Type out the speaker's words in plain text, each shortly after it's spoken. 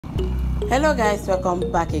Hello guys, welcome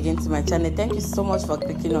back again to my channel. Thank you so much for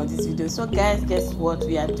clicking on this video. So guys, guess what?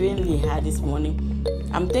 We are doing LIHA this morning.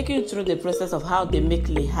 I'm taking you through the process of how they make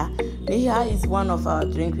LIHA. LIHA is one of our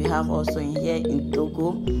drink we have also in here in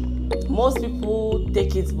Togo. Most people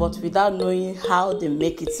take it but without knowing how they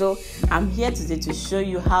make it. So I'm here today to show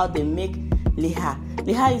you how they make LIHA.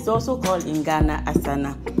 LIHA is also called in Ghana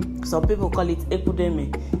ASAANAA. Some people call it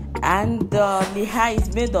ekudeme. And LIHA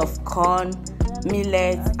is made of corn,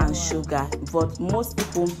 millet and sugar, but most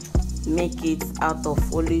people make it out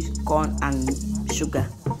of only corn and sugar.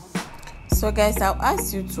 So guys, I'll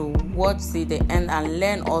ask you to watch till the end and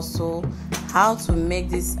learn also how to make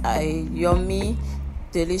this yummy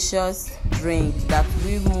delicious drink that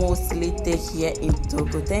we mostly take here in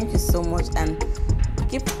Togo. Thank you so much and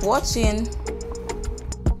keep watching.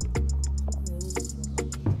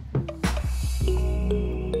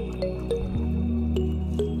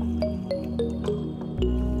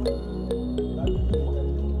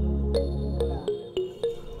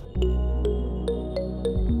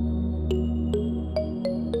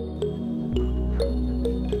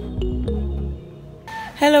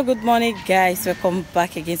 Hello, good morning guys, welcome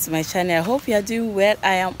back again to my channel. I hope you are doing well.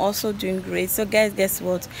 I am also doing great. So guys, guess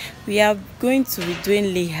what, we are going to be doing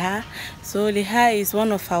LIHA. So LIHA is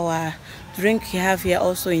one of our drink we have here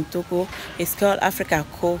also in Togo. It's called Africa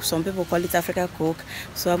Coke. Some people call it Africa Coke.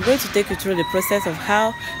 So I'm going to take you through the process of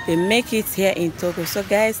how they make it here in Togo. So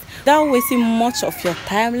guys, without wasting much of your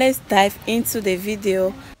time, let's dive into the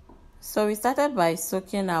video. So we started by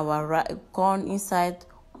soaking our corn inside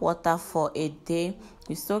water for a day.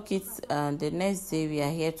 We soak it and the next day we are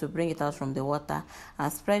here to bring it out from the water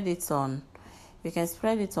and spread it on. You can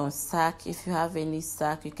spread it on sack if you have any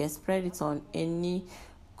sack. You can spread it on any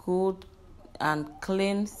good and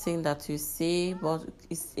clean thing that you see, but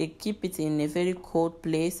keep it in a very cold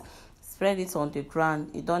place. Spread it on the ground.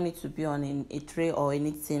 You don't need to be on a tray or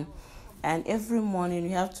anything. And every morning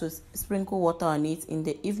you have to sprinkle water on it. In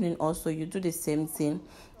the evening also you do the same thing.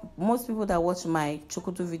 Most people that watch my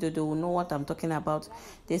chocolate video, they will know what I'm talking about.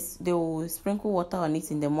 They will sprinkle water on it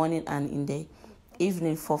in the morning and in the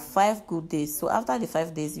evening for 5 good days. So after the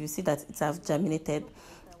 5 days you see that it has germinated,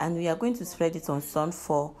 and we are going to spread it on sun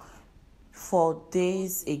for 4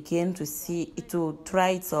 days again to see it will dry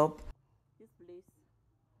it up. This place,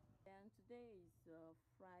 and today is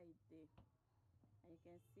Friday, and you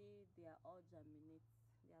can see they are all germinated.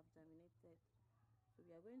 They have germinated, so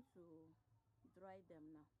we are going to dry them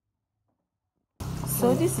now.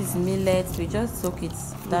 So this is millet. We just soak it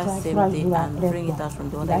that same day and bring it out from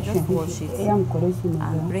the water. Just wash it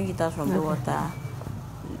and bring it out from the water.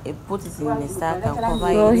 Put it in a sack and cover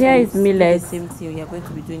it. So here is millet. The same thing we are going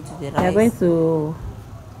to be doing to the rice. We are going to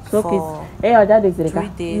soak it for 3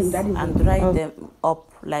 days and dry them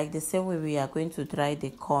up like the same way we are going to dry the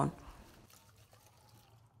corn.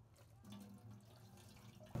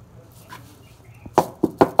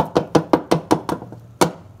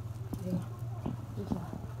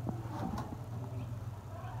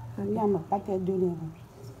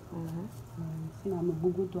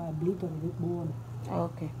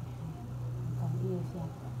 Okay.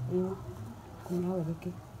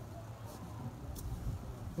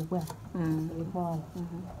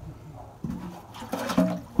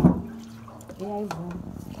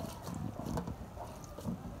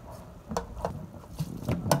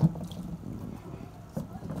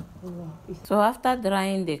 So after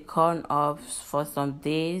drying the corn up for some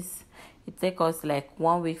days, it takes us like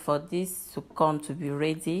 1 week for this corn to be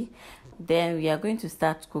ready. Then we are going to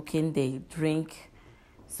start cooking the drink.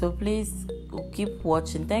 So please keep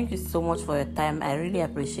watching. Thank you so much for your time. I really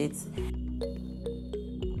appreciate it.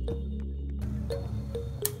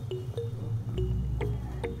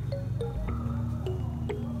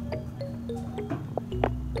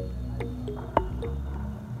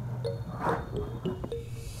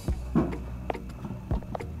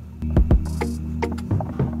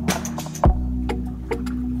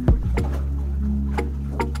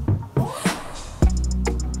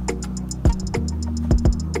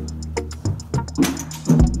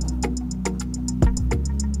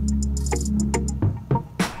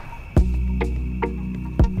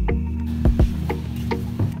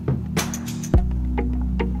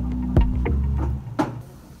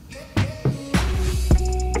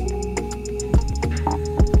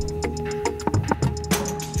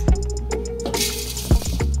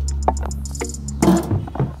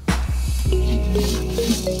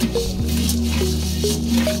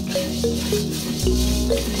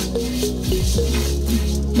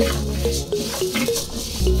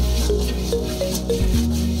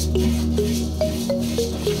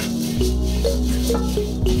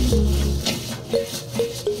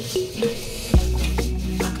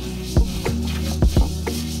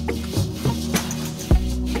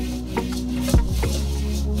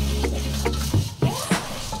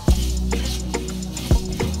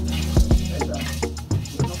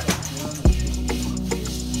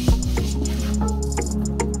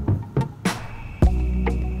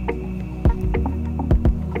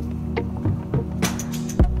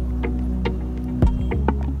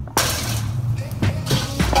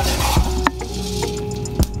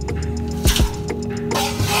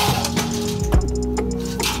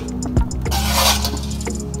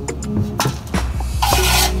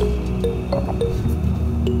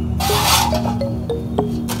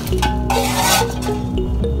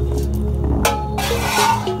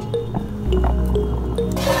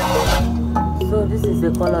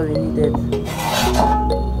 is the color we needed.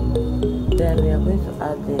 Then we are going to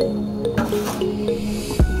add the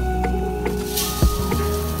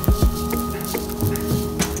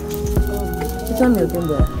some milk in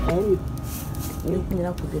there.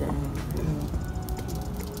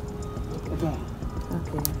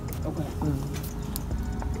 Okay.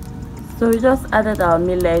 So we just added our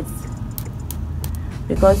millet.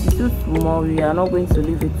 Because it's too small, we are not going to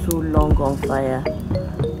leave it too long on fire.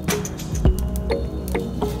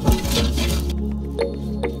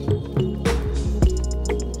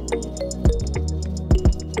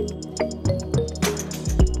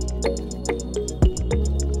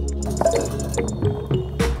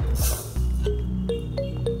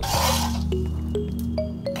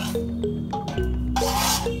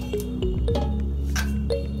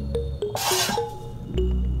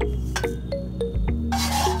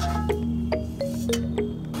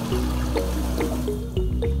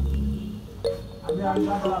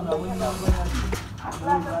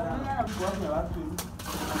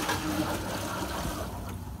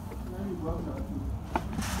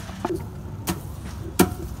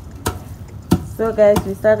 So guys,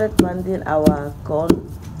 we started pounding our corn.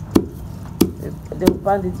 They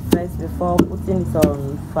pound it first before putting it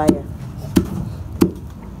on fire.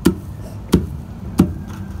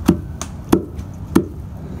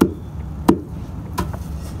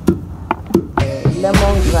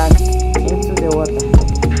 Lemongrass into the water.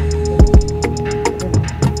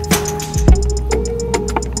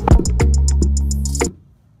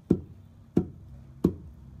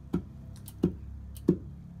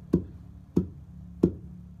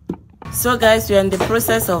 So guys, we are in the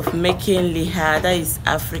process of making LIHA, that is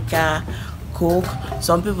Africa Coke.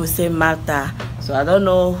 Some people say Malta, so I don't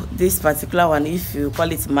know this particular one if you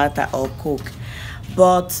call it Malta or Coke.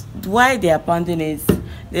 But why they are pounding it,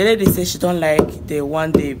 the lady says she don't like the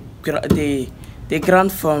one they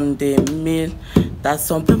grind from the mill, that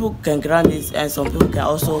some people can grind it and some people can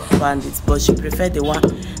also pound it, but she prefer the one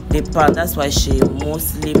they pound. That's why she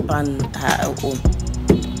mostly pound her own.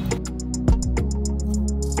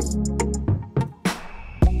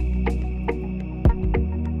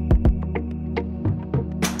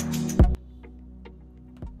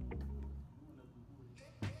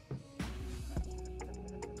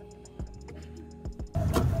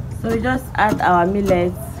 So we just add our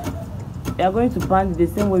millet. We are going to pound it the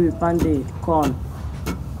same way we pound the corn.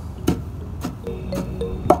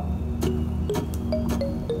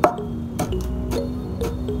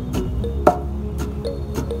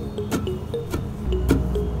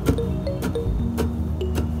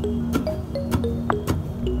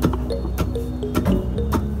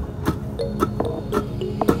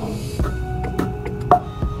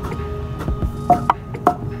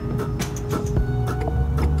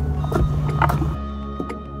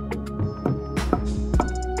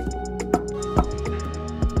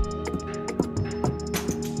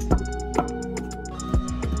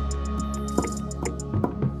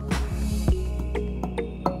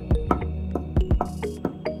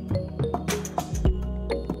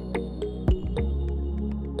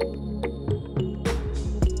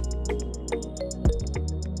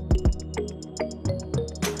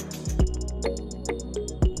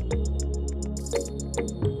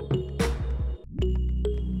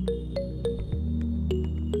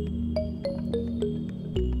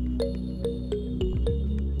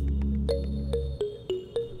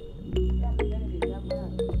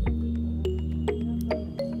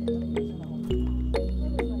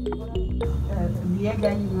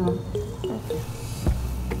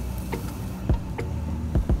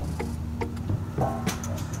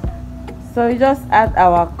 So we just add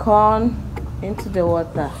our corn into the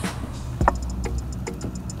water.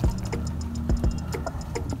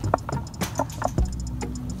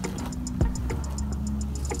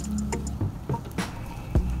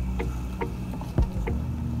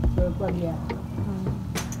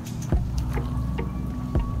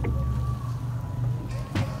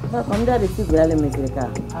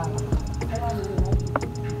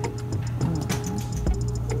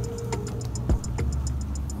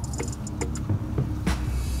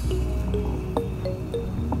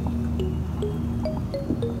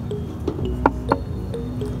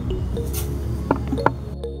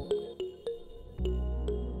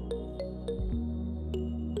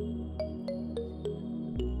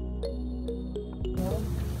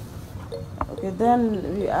 Okay,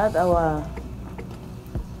 then we add our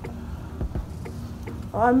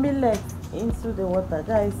millet into the water.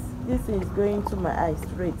 Guys, this is going to my eye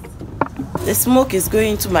straight. The smoke is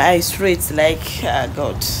going to my eye straight, like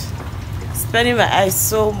God, it's burning my eyes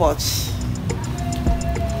so much.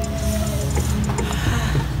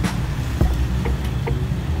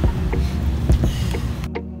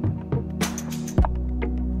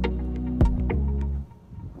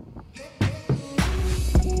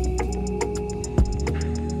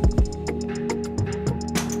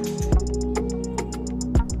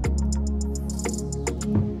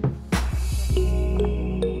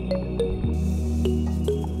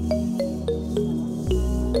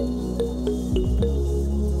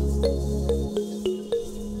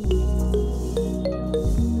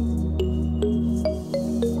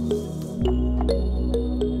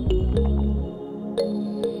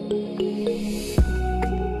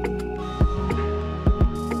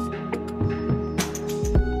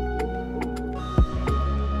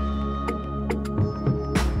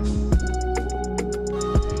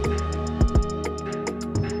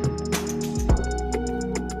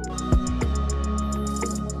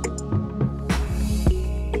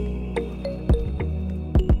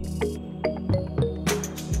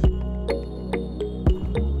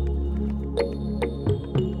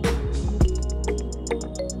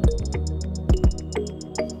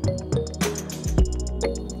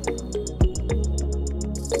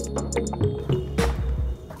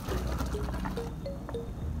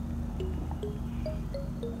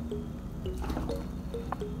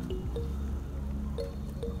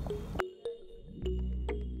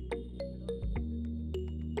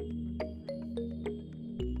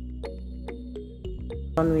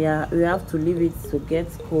 We have to leave it to get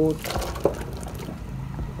cold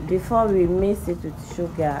before we mix it with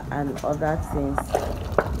sugar and other things.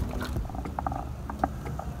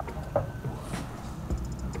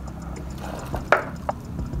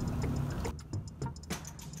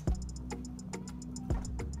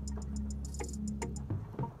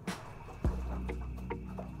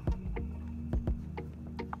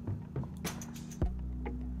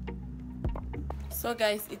 So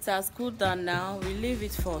guys, it has cooled down now. We leave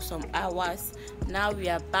it for some hours. Now we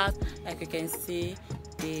are back. Like you can see,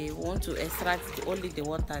 they want to extract only the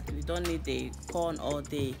water. We don't need the corn or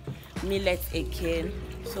the millet again.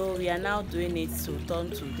 So we are now doing it to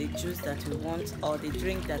turn to the juice that we want or the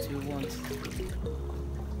drink that we want.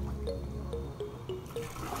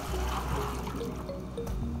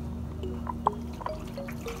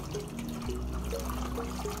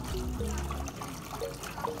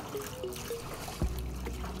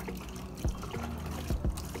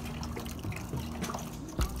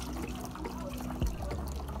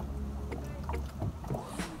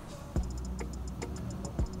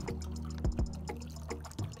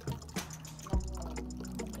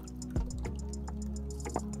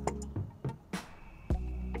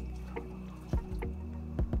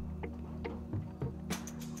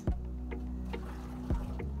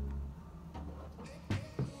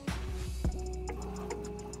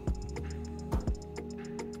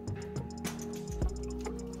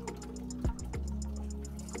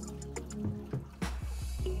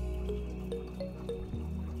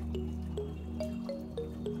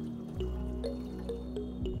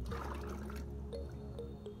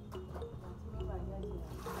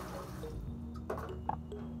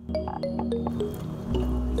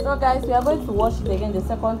 So guys, we are going to wash it again the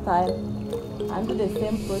second time and do the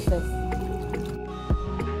same process.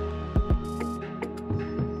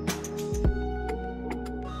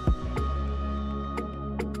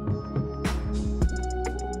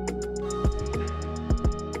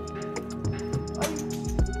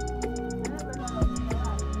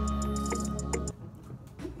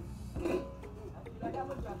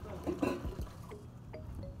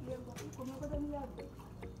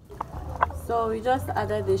 So we just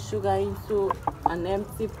added the sugar into an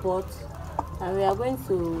empty pot and we are going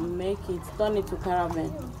to make it, turn it to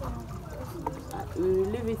caramel. We will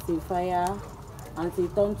leave it in fire until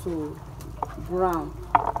it turns to brown.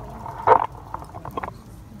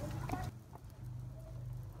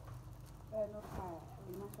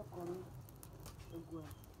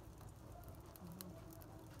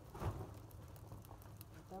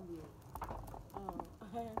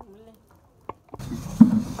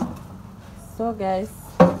 So guys,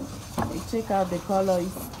 you check out the color.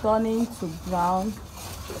 It's turning to brown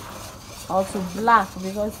or to black,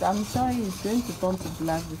 because I'm sure it's going to turn to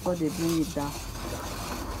black before they bring it down.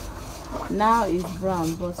 Now it's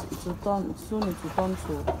brown, but it will turn soon. It will turn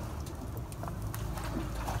to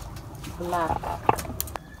black.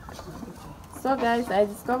 So guys, I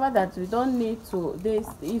discovered that we don't need to this.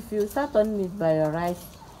 If you start turning it by your right,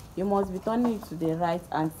 you must be turning it to the right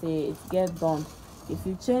until it gets done. If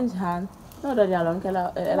you change hand, no,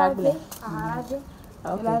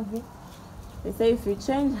 okay. They say if you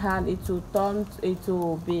change hand, it will turn. It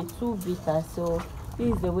will be too bitter. So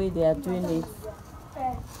this is the way they are doing it.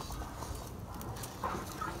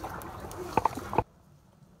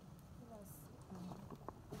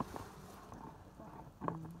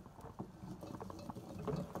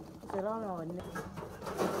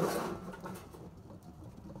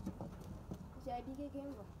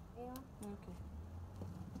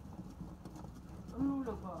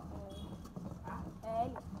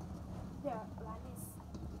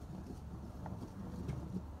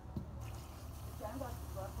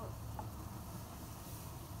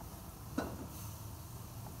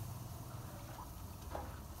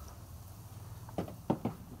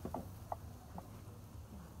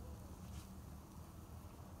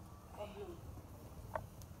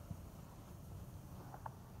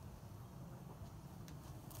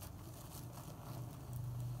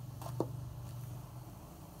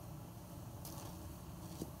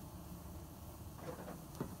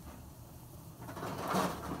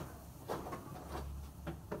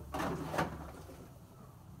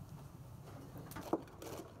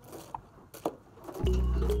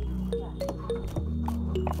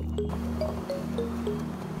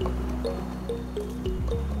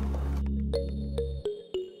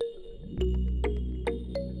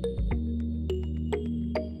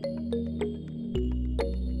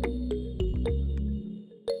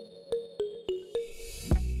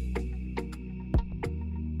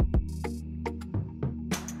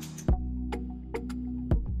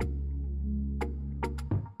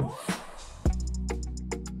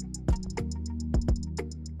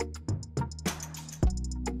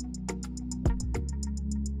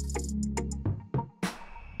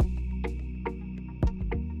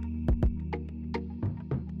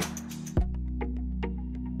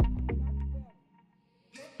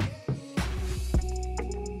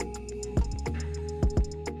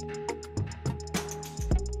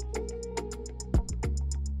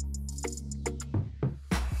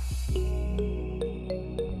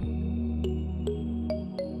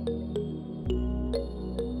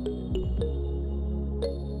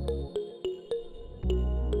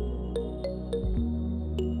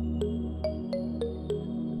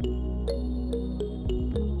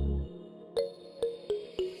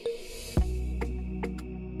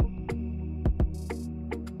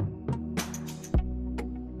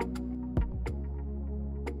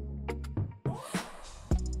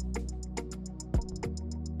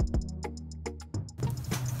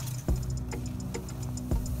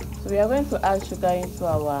 we are going to add sugar into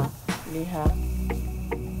our LIHA.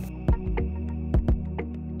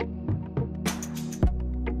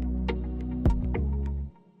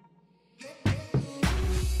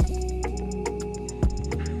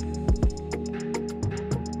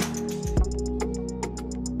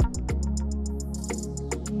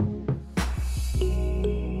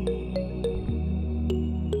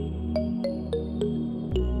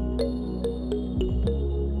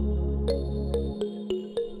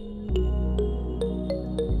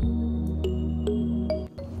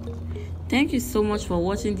 Thank you so much for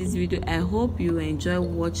watching this video. I hope you enjoy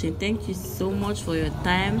watching. Thank you so much for your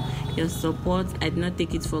time, your support. I did not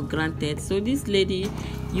take it for granted. So this lady,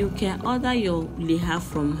 you can order your LIHA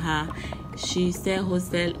from her. She sells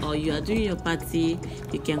wholesale, or you are doing your party,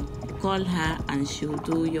 you can call her and she'll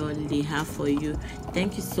do your LIHA for you.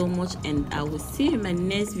 Thank you so much, and I will see you in my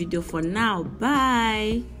next video. For now,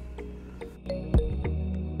 bye.